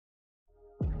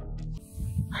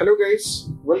Hello guys,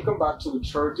 welcome back to the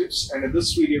Tutorial Tips, and in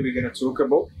this video we're going to talk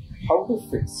about how to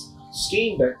fix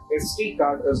Steam Deck SD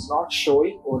card is not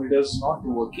showing or it is not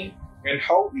working and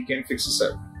how we can fix this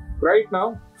up. Right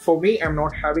now, for me, I'm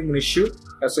not having an issue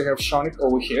as I have shown it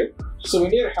over here. So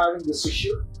when you're having this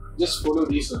issue, just follow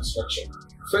these instructions.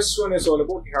 First one is all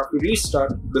about you have to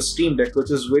restart the Steam Deck, which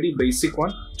is very basic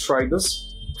one. Try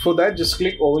this. For that, just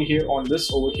click over here on this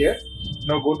over here.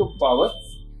 Now go to power.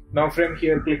 Now from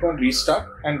here, click on restart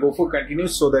and go for continue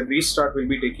so that restart will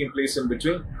be taking place in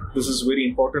between. This is very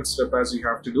important step as you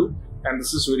have to do, and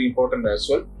this is very important as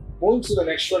well. Moving to the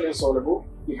next one is all about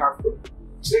you have to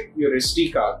check your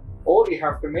SD card, or you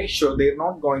have to make sure they're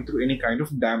not going through any kind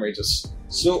of damages.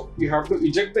 So you have to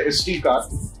eject the SD card,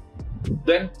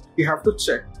 then you have to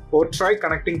check or try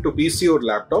connecting to PC or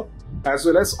laptop, as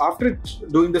well as after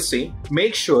doing the same,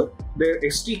 make sure their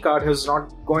SD card has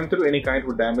not going through any kind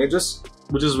of damages,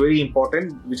 which is very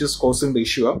important, which is causing the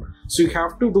issue up. So you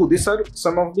have to do, these are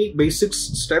some of the basic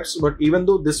steps, but even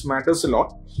though this matters a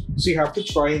lot, so you have to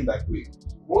try in that way.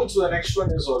 Moving to the next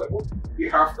one is all about, you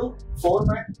have to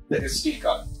format the SD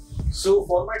card. So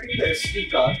formatting the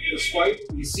SD card is quite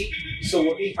easy. So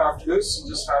what you have to do is,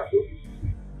 you just have to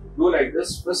go like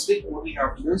this. First thing what you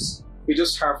have to do is, you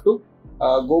just have to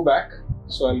go back.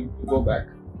 So I'll go back.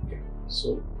 Okay.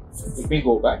 So let me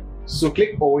go back. So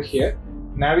click over here.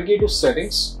 Navigate to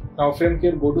settings. Now from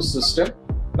here go to system.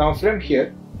 Now from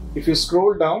here, if you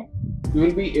scroll down, you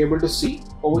will be able to see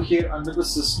over here under the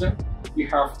system, you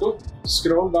have to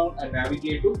scroll down and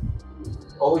navigate to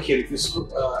over here. If you scroll,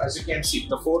 as you can see,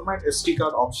 the format SD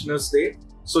card option is there.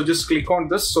 So just click on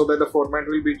this so that the format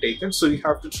will be taken. So you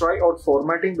have to try out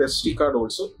formatting the SD card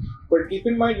also, but keep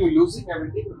in mind you're losing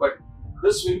everything, but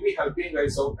this will be helping you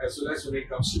guys out as well as when it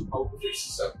comes to how to fix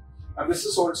this up. And this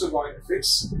is also going to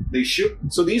fix the issue.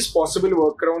 So these possible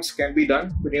workarounds can be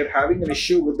done when you're having an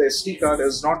issue with the SD card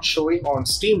is not showing on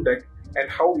Steam Deck, and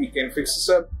how we can fix this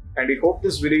up. And I hope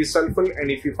this video is helpful, and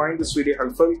if you find this video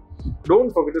helpful,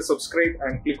 don't forget to subscribe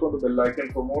and click on the bell icon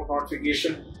for more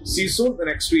notification. See you soon in the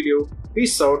next video.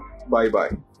 Peace out. Bye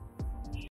bye.